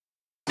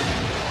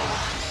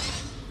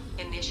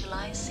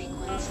Initialize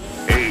sequence.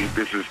 Hey,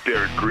 this is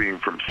Derek Green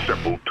from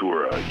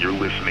Sepultura. You're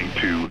listening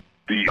to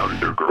The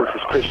Underground. This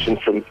is Christian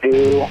from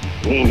El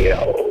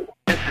Nino.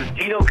 This is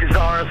Dino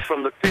Cazares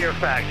from the Fear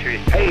Factory.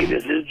 Hey,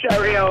 this is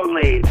Jerry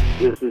Only.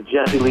 This is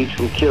Jesse Leach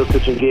from Kill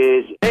Switch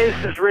Engage. Hey,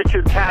 this is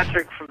Richard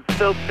Patrick from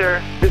Filter.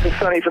 This is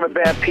Sonny from the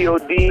band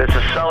POD. This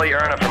is Sully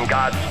Erna from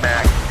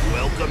Godsmack.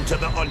 Welcome to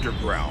The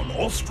Underground,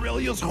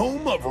 Australia's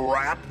home of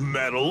rap,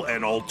 metal,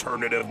 and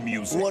alternative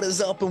music. What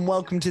is up, and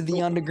welcome to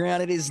The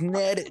Underground. It is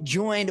Ned,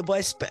 joined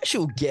by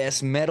special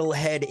guest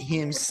metalhead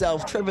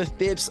himself, Trevor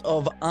Phipps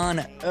of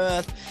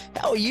Unearth.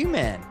 How are you,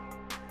 man?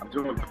 I'm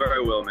doing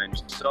very well, man.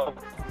 Yourself?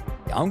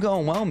 I'm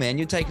going well, man.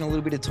 You're taking a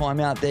little bit of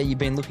time out there. You've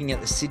been looking at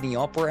the Sydney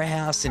Opera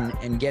House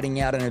and getting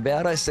out and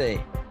about, I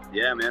see.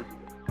 Yeah, man.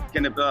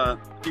 Can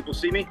people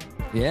see me?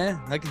 Yeah,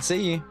 I can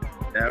see you.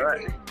 Yeah,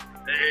 right.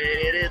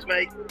 It is,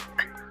 mate.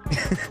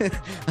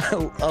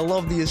 I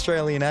love the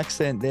Australian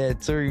accent there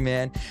too,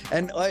 man.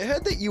 And I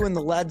heard that you and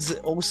the lads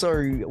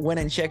also went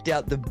and checked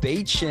out the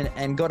beach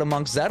and got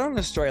amongst that on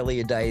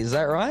Australia Day. Is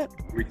that right?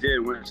 We did.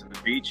 We went to the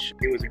beach.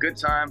 It was a good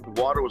time.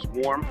 The water was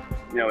warm.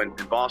 You know, in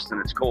Boston,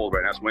 it's cold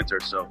right now. It's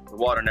winter, so the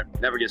water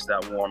never gets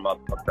that warm up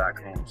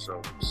back home. So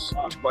it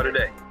was quite a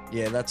day.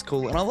 Yeah, that's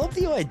cool. And I love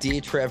the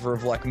idea, Trevor,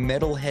 of like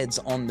metalheads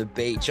on the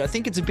beach. I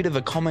think it's a bit of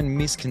a common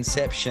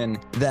misconception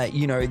that,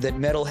 you know, that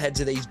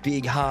metalheads are these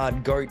big,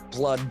 hard, goat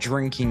blood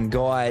drinking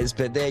guys,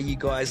 but there you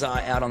guys are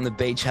out on the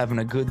beach having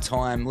a good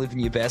time, living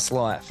your best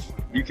life.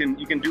 You can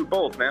do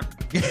both, man.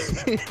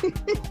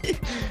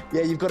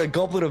 Yeah, you've got a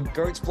goblet of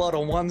goat's blood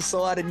on one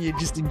side and you're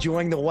just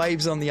enjoying the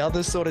waves on the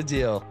other sort of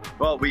deal.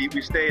 Well, we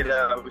stayed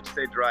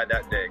dry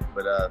that day,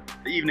 but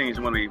the evening is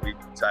when we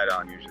tied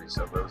on usually.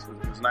 So it was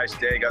a nice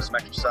day. Got some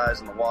exercise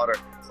in the water,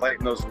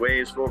 fighting those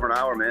waves for over an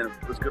hour, man.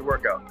 It was a good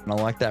workout. And I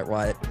like that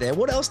right there.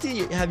 What else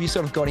have you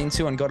sort of got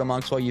into and got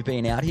amongst while you've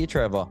been out here,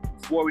 Trevor?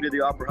 Before we did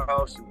the Opera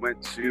House, we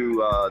went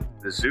to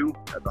the zoo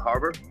at the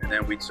harbor, and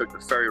then we took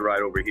the ferry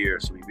ride over here.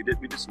 So we did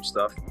some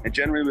stuff. And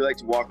generally, we like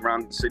to walk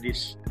around the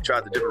cities, try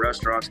out the different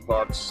restaurants,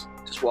 clubs,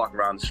 just walk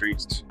around the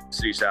streets.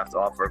 Cities have to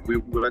offer. We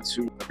went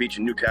to a beach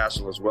in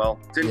Newcastle as well.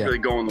 Didn't really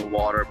go in the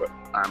water, but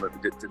we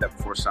did that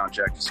before sound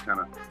check, just kind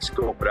of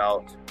scope it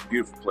out.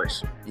 Beautiful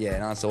place. Yeah,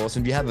 that's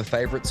awesome. Do you have a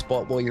favorite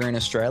spot while you're in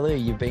Australia?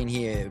 You've been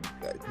here,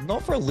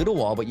 not for a little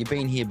while, but you've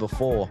been here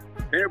before.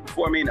 Been here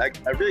before. I mean, I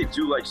really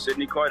do like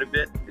Sydney quite a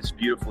bit. It's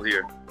beautiful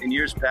here. In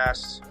years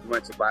past, we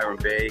went to Byron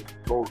Bay,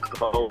 Gold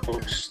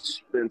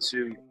Coast, been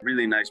to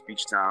really nice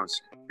beach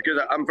towns. Because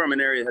I'm from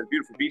an area that has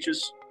beautiful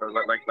beaches,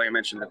 like I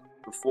mentioned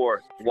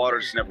before, the water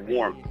is never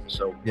warm.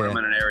 So when I'm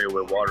in an area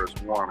where water is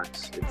warm,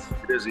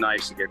 it is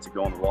nice to get to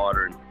go in the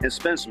water and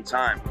spend some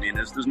time. I mean,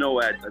 there's no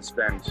way I'd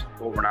spend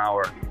over an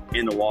hour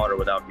in the water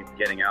without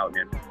getting out.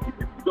 And you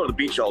go to the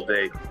beach all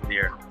day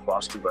near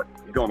Boston, but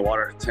you go in the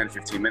water 10,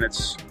 15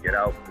 minutes, get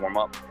out, warm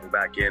up, go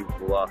back in,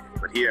 cool off.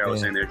 But here I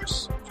was in there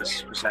just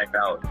hang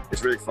out.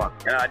 It's really fun.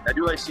 And I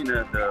do like seeing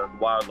the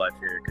wildlife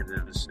here because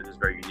it is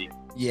very unique.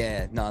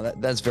 Yeah, no,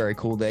 that's very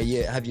cool there.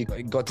 Yeah, have you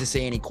got to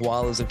see any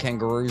koalas or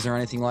kangaroos or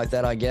anything like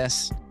that, I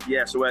guess?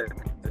 Yeah, so at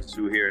the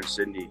zoo here in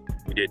Sydney,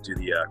 we did do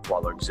the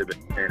koala exhibit.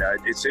 And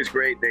it's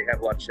great. They have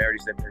a lot of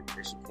charities that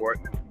they support.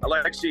 I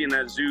like seeing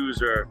that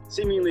zoos are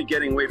seemingly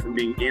getting away from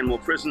being animal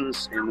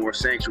prisons and more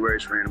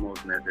sanctuaries for animals,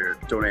 and that they're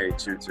donated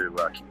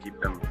to keep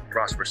them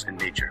prosperous in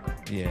nature.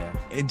 Yeah.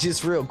 And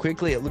just real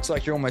quickly, it looks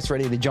like you're almost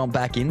ready to jump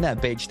back in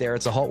that beach there.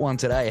 It's a hot one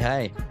today,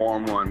 hey?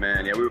 Warm one,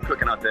 man. Yeah, we were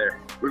cooking out there.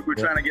 We were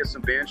trying to get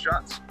some band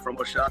shots,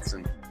 promo shots,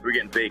 and we were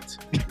getting baked.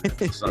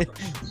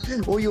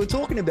 Well, you were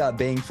talking about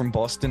being from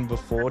Boston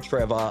before,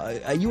 Trevor.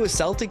 Are you a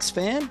Celtics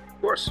fan?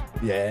 Of course.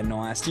 Yeah,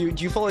 nice. Do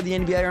you follow the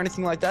NBA or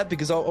anything like that?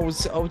 Because I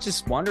was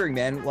just wondering,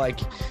 man,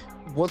 like,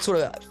 what sort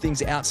of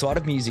things outside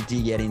of music do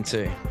you get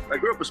into? I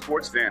grew up a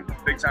sports fan,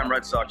 big-time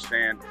Red Sox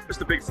fan. Just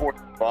the big four,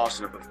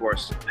 Boston, of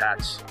course,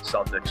 Pats,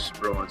 Celtics,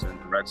 Bruins,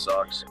 and Red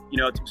Sox. You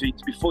know, to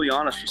be fully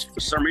honest, for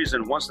some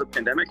reason, once the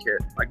pandemic hit,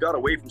 I got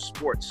away from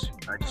sports.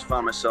 I just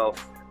found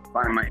myself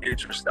finding my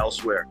interest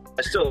elsewhere.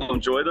 I still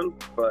enjoy them,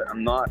 but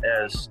I'm not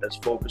as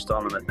focused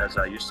on them as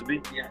I used to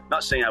be. Yeah.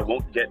 Not saying I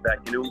won't get back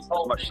into them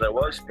as much as I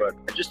was, but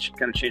I just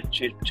kind of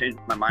changed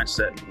my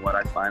mindset and what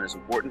I find is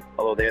important,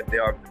 although they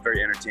are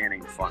very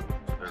entertaining and fun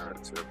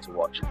to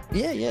watch.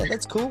 Yeah,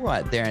 that's cool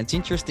right there. And it's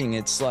interesting.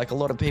 It's like a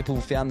lot of people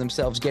found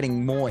themselves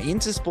getting more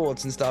into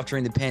sports and stuff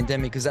during the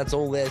pandemic because that's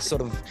all there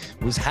sort of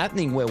was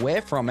happening where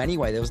we're from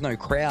anyway. There was no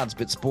crowds,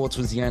 but sports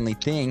was the only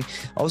thing.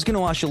 I was going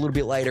to ask you a little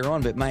bit later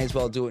on, but may as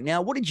well do it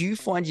now. What did you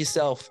find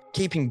yourself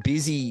keeping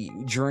busy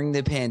during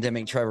the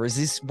pandemic, Trevor? Is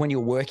this when you're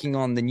working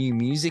on the new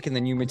music and the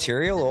new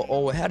material,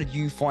 or how did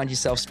you find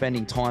yourself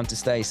spending time to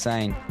stay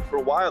sane? For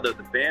a while, the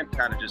band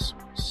kind of just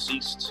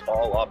ceased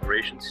all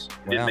operations.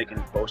 We didn't make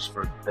any posts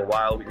for a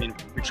while. I mean,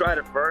 we tried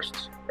at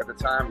first, at the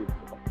time,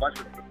 a bunch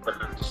of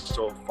us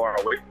so far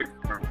away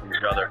from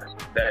each other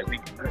that we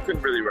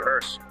couldn't really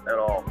rehearse at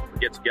all. We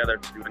get together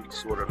to do any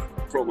sort of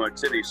promo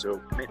activity,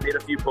 so made a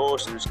few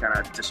posts and just kind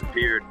of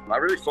disappeared. I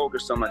really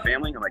focused on my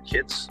family and my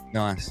kids.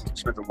 Nice.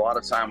 Spent a lot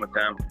of time with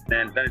them.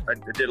 And then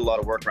I did a lot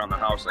of work around the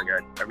house. Like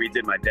I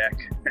redid my deck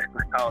at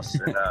my house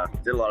and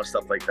did a lot of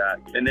stuff like that.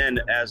 And then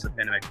as the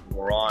pandemic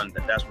wore on,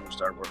 that's when we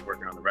started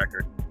working on the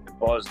record.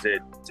 Buzz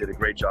did a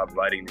great job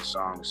writing these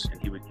songs,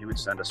 and he would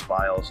send us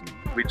files, and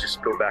we'd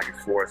just go back and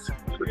forth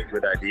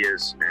with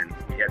ideas. And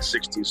we had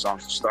 16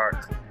 songs to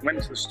start. Went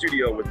into the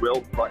studio with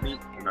Will Putney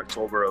in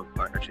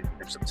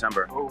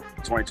September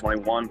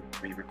 2021.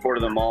 We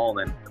recorded them all,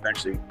 and then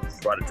eventually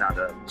brought it down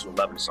to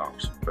 11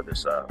 songs for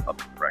this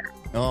upcoming record.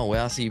 Oh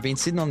wow! So you've been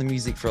sitting on the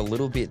music for a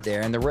little bit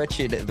there, and the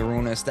Wretched, the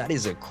Rawness, that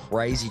is a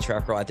crazy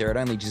track right there. It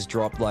only just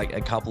dropped like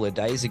a couple of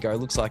days ago. It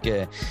looks like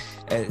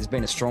it's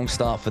been a strong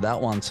start for that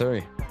one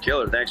too.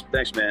 Killer,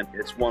 thanks, man.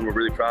 It's one we're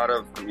really proud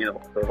of. And,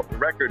 the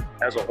record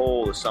as a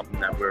whole is something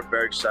that we're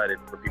very excited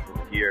for people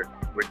to hear.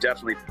 We're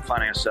definitely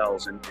finding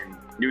ourselves in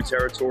new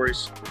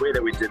territories. The way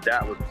that we did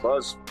that was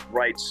Buzz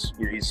writes,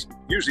 he's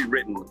usually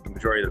written the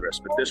majority of the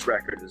rest, but this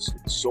record is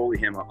solely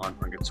him on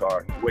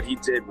guitar. What he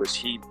did was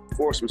he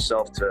forced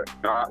himself to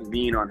not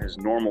lean on his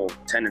normal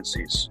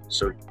tendencies.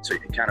 So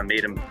it kind of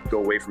made him go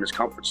away from his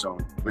comfort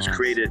zone, which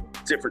created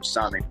different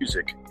sounding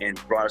music and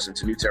brought us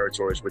into new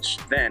territories, which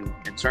then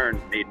in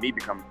turn made me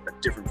become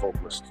a different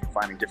vocalist,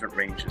 finding different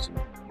ranges. And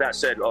that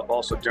said,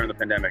 also during the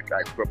pandemic,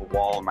 I put up a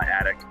wall in my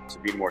attic to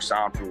be more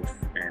soundproof,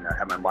 and I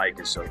have my mic,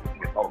 and so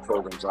with all the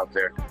programs out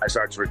there, I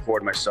started to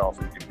record myself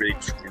and really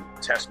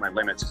test my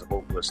limits as a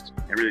vocalist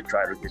and really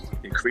try to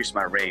increase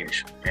my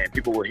range. And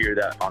people will hear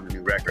that on the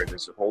new record.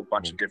 There's a whole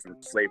bunch of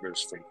different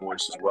flavors for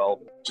voice as well,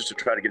 just to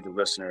try to give the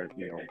listener,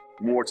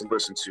 more to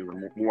listen to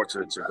and more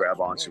to grab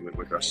onto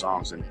with our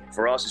songs. And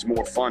for us, it's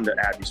more fun to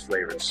add these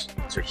flavors,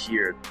 to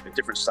hear a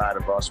different side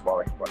of us while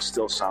it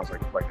still sounds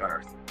like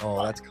Unearth.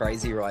 Oh, that's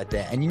crazy right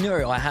there. And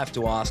I have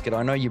to ask it.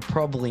 I know you're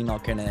probably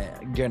not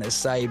gonna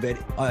say, but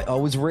I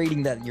was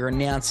reading that you're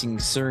announcing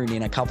soon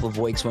in a couple of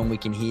weeks when we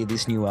can hear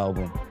this new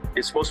album.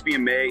 It's supposed to be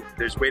in May.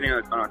 There's waiting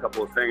on a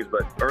couple of things,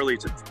 but early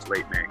to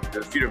late May.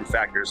 There's a few different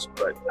factors,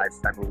 but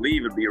I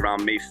believe it'll be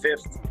around May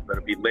 5th, but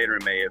it'll be later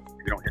in May if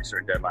we don't hit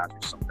certain deadlines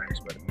for some things.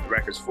 But the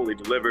record's fully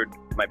delivered.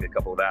 Might be a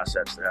couple of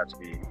assets that have to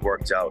be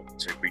worked out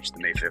to reach the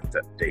May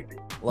 5th date.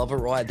 Love it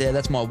right there.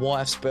 That's my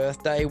wife's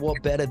birthday.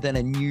 What better than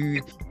a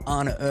new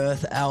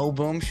Unearth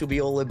album? She'll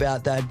be all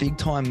about that, big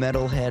time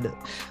metalhead.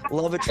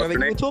 Love it, Trevor.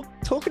 You were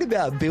talking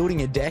about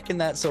building a deck and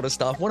that sort of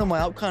stuff. One of my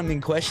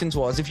upcoming questions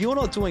was, if you're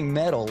not doing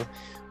metal,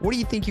 what do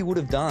you think you would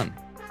have done?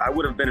 I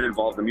would have been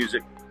involved in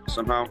music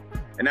somehow.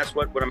 And that's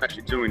what I'm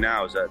actually doing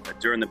now, is that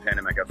during the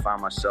pandemic, I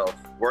found myself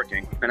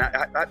working. And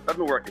I've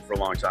been working for a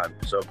long time.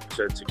 So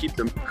to keep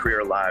the career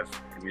alive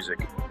in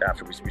music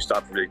after we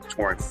stopped really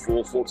touring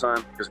full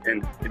time, because in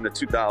the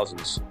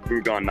 2000s, we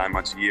were gone 9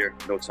 months a year,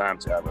 no time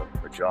to have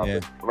a job. Yeah.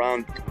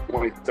 Around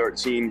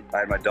 2013, I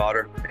had my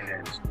daughter,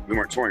 and we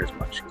weren't touring as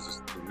much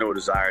because there's no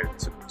desire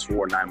to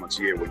tour 9 months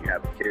a year when you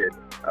have a kid.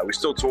 We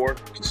still tour,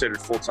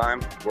 considered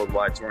full-time,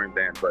 worldwide touring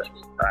band, but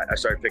I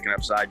started picking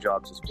up side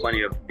jobs. There's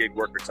plenty of gig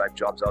worker type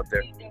jobs out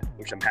there,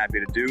 which I'm happy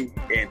to do.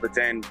 But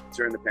then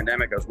during the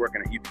pandemic, I was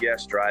working at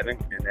UPS driving,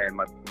 and then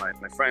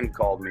my friend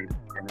called me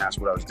and asked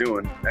what I was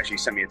doing. Actually, he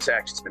sent me a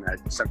text, and I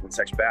sent him a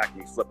text back,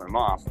 and he flipped him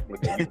off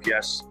with the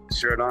UPS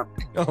shirt on.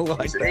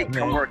 He said, "Hey,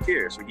 come work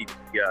here." So he's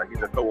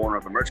a co-owner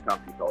of a merch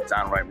company called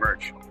Downright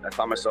Merch. I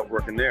found myself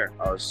working there.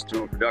 I was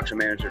doing production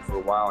manager for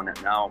a while,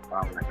 and now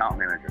I'm an account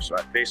manager. So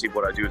basically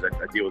what I do is I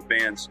deal with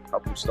bands,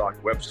 help them stock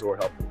the web store,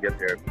 help them get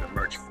their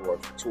merch for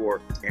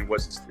tour. And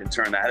what in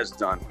turn that has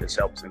done is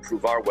helped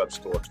improve our web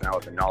store. So now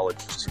with the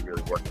knowledge to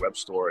really work the web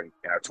store and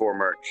our tour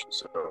merch.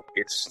 So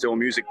it's still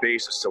music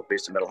based. It's still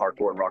based in metal,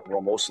 hardcore, and rock and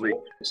roll mostly.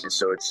 And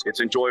so it's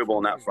enjoyable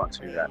on that front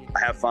to do that. I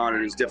have found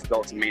it is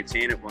difficult to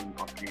maintain it when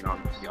being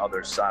on the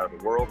other side of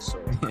the world.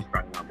 So I'm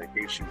running on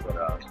vacation, but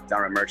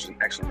Downright Merch is an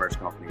excellent merch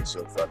company.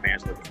 So if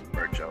bands looking for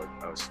merch,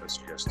 I would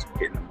suggest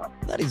hitting them up.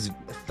 That is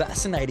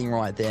fascinating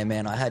right there,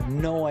 man. I had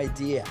no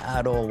idea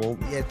at all. Well,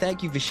 yeah,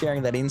 thank you for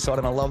sharing that insight,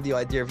 and I love the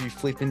idea of you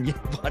flipping your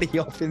buddy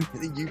off in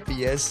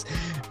the UPS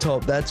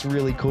top. That's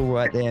really cool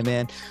right there,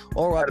 man.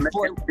 All right.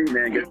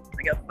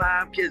 I got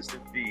 5 kids to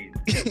feed.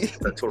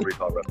 That's Total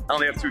Recall, bro. I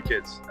only have 2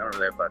 kids. I don't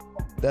really have 5.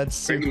 That's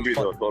so movie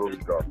though, Total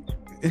Recall.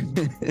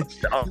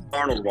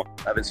 Arnold one.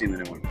 I haven't seen the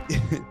new one.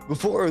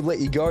 Before I let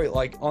you go,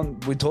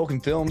 we're talking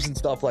films and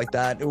stuff like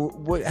that.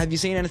 Have you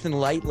seen anything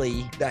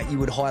lately that you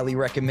would highly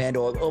recommend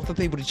or for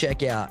people to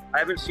check out? I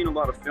haven't seen a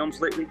lot of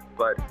films lately,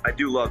 but I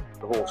do love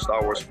the whole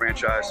Star Wars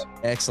franchise.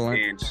 Excellent.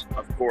 And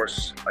of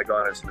course, I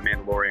got into The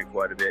Mandalorian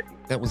quite a bit.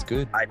 That was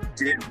good. I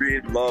did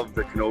really love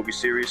the Kenobi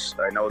series.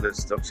 I know that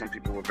some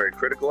people were very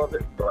critical of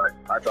it, but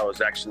I thought it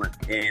was excellent.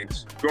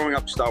 And growing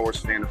up a Star Wars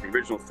fan of the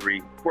original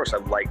 3, of course I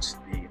liked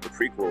the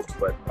prequels,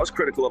 but I was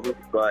critical of it.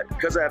 But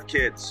because I have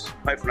kids,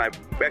 my wife and I,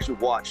 we actually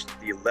watched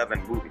the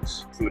 11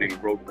 movies, including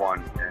Rogue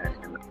One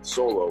and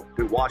Solo.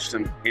 We watched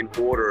them in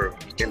order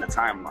in the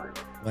timeline.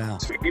 Wow.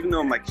 So even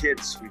though my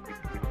kids, we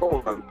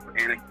told them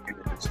Anakin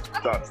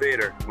and Darth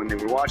Vader, when they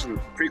were watching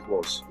the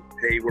prequels,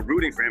 they were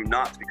rooting for him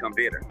not to become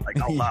Vader,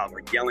 like out loud,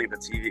 like yelling at the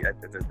TV,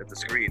 at the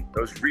screen. It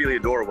was really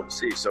adorable to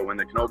see. So when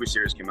the Kenobi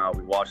series came out,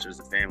 we watched it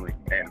as a family,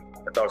 and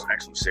I thought it was an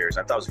excellent series.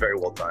 I thought it was very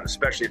well done,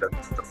 especially the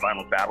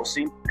final battle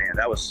scene. And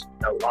that was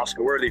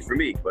Oscar worthy for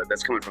me, but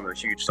that's coming from a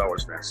huge Star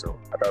Wars fan. So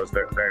I thought it was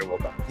very, very well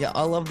done. Yeah,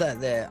 I love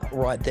that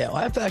right there.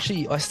 I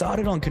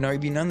started on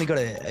Kenobi and only got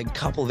a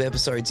couple of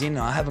episodes in.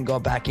 I haven't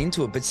got back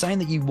into it, but saying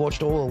that you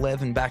watched all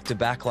 11 back to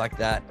back like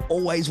that,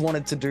 always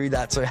wanted to do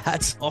that. So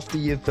hats off to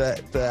you for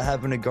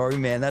having a go,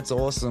 man. That's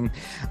awesome.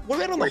 What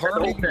about on the horror?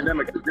 The whole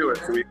pandemic to do it,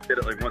 so we did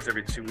it like once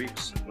every 2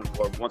 weeks,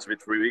 or once every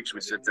 3 weeks.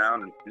 We sit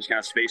down and just kind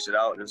of space it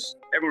out.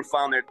 Everyone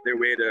found their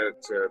way to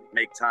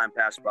make time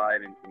pass by,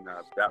 and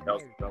that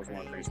was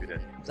one of the things we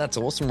did. That's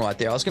awesome right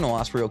there. I was going to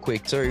ask real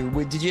quick too,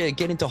 did you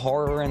get into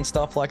horror and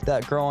stuff like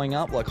that growing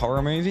up, like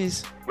horror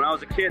movies? When I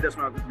was a kid, that's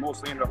when I was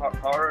mostly into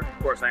horror.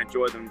 Of course, I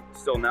enjoy them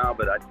still now,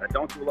 but I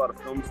don't do a lot of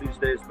films these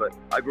days. But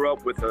I grew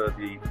up with the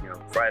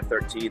Friday the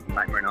 13th,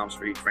 Nightmare on Elm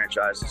Street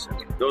franchises,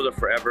 and those are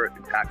forever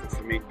impactful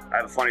for me. I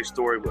have a funny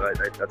story I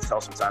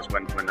tell sometimes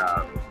when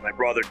my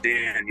brother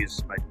Dan,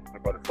 he's my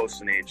brother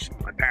close in age,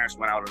 my parents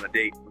went out on a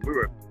date. We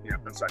were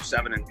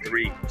 7 and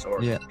 3,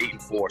 or 8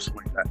 and 4,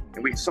 something like that.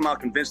 And we somehow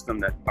convinced them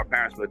that our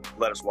parents would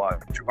let us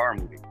watch a horror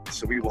movie.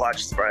 So we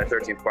watched Friday the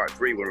 13th Part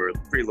 3 when we were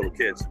 3 little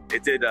kids.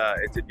 It did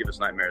give us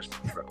nightmares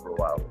for a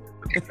while.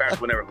 The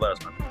parents would never let us.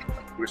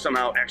 We were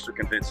somehow extra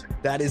convincing.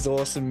 That is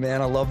awesome,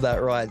 man. I love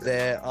that right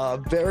there.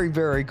 Very,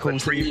 very cool.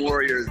 But Dream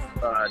Warriors,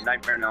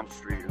 Nightmare on Elm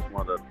Street is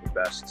one of the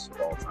best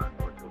of all time.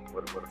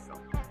 What a film.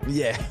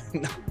 Yeah,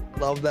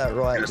 love that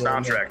right and the there.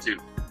 Soundtrack too.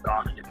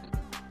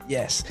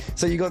 Yes.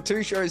 So you got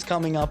 2 shows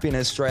coming up in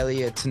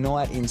Australia,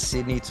 tonight in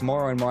Sydney,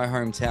 tomorrow in my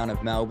hometown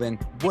of Melbourne.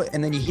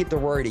 And then you hit the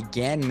road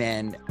again,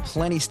 man.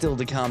 Plenty still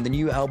to come. The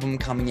new album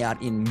coming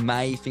out in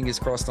May, fingers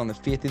crossed on the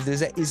 5th.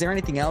 Is there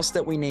anything else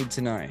that we need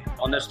to know?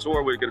 On this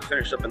tour, we're going to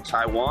finish up in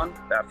Taiwan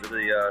after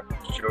the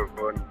show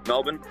in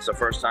Melbourne. It's our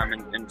first time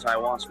in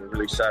Taiwan, so we're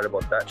really excited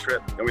about that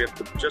trip. And we have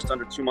just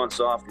under 2 months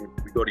off.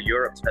 We go to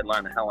Europe to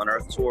headline the Hell on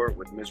Earth tour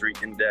with Misery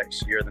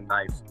Index, Year of the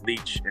Knife,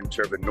 Leech, and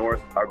Turbid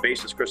North. Our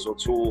bassist, Crystal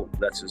Tool,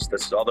 that's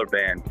the other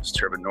band, is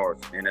Turbid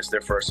North, and it's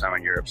their first time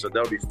in Europe, so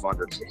that'll be fun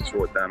to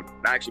tour with them.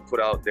 And I actually put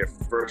out their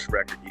first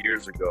record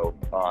years ago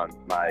on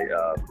my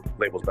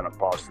label's been on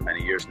pause for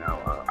many years now,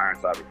 Iron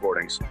Cloud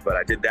Recordings, but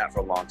I did that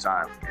for a long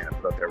time, and I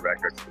put out their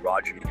record,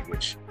 Rogeny,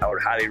 which I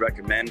would highly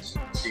recommend.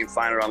 You can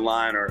find it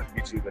online or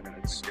YouTube, and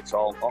it's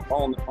all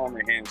in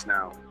their hands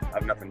now. I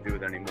have nothing to do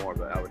with it anymore,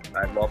 but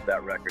I love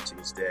that record to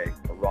this day.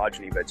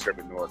 Rogeny by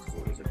Turbid North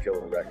is a killer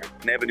record.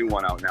 And they have a new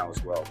one out now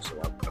as well, so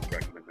I would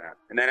recommend that.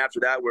 And then after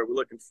that, we're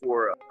looking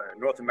for a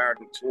North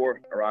American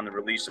tour around the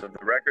release of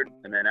the record.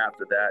 And then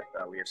after that,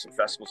 we have some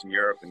festivals in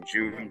Europe in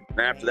June. And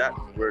then after that,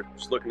 we're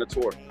just looking to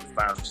tour.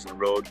 Find us on the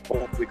road.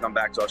 Hopefully come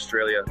back to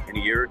Australia in a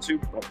year or 2.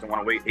 Don't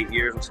want to wait 8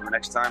 years until the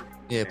next time.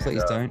 Yeah,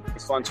 please don't.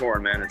 It's fun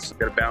touring, man. It's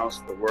got to balance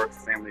the work,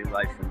 family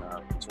life, and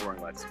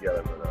touring life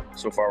together. But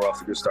so far, we're off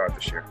to a good start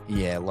this year.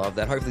 Yeah, love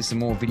that. Hopefully some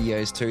more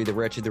videos too. The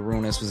Wretched, the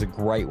Realness was a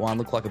great one.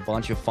 Looked like a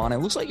bunch of fun. It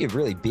looks like you're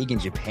really big in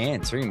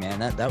Japan too, man.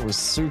 That was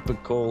super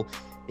cool.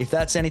 If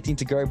that's anything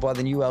to go by,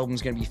 the new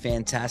album's going to be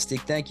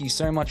fantastic. Thank you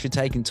so much for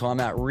taking time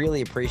out.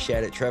 Really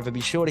appreciate it, Trevor. Be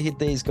sure to hit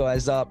these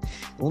guys up.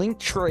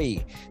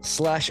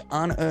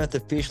 Linktree/Unearth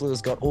Official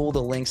has got all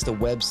the links to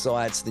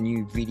websites, the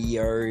new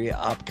video,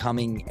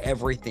 upcoming,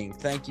 everything.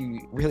 Thank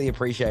you. Really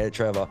appreciate it,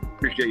 Trevor.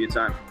 Appreciate your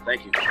time.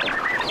 Thank you.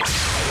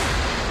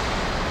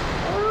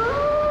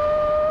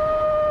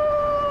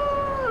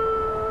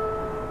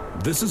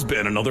 This has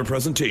been another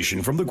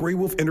presentation from the Grey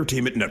Wolf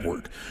Entertainment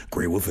Network,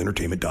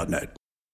 greywolfentertainment.net.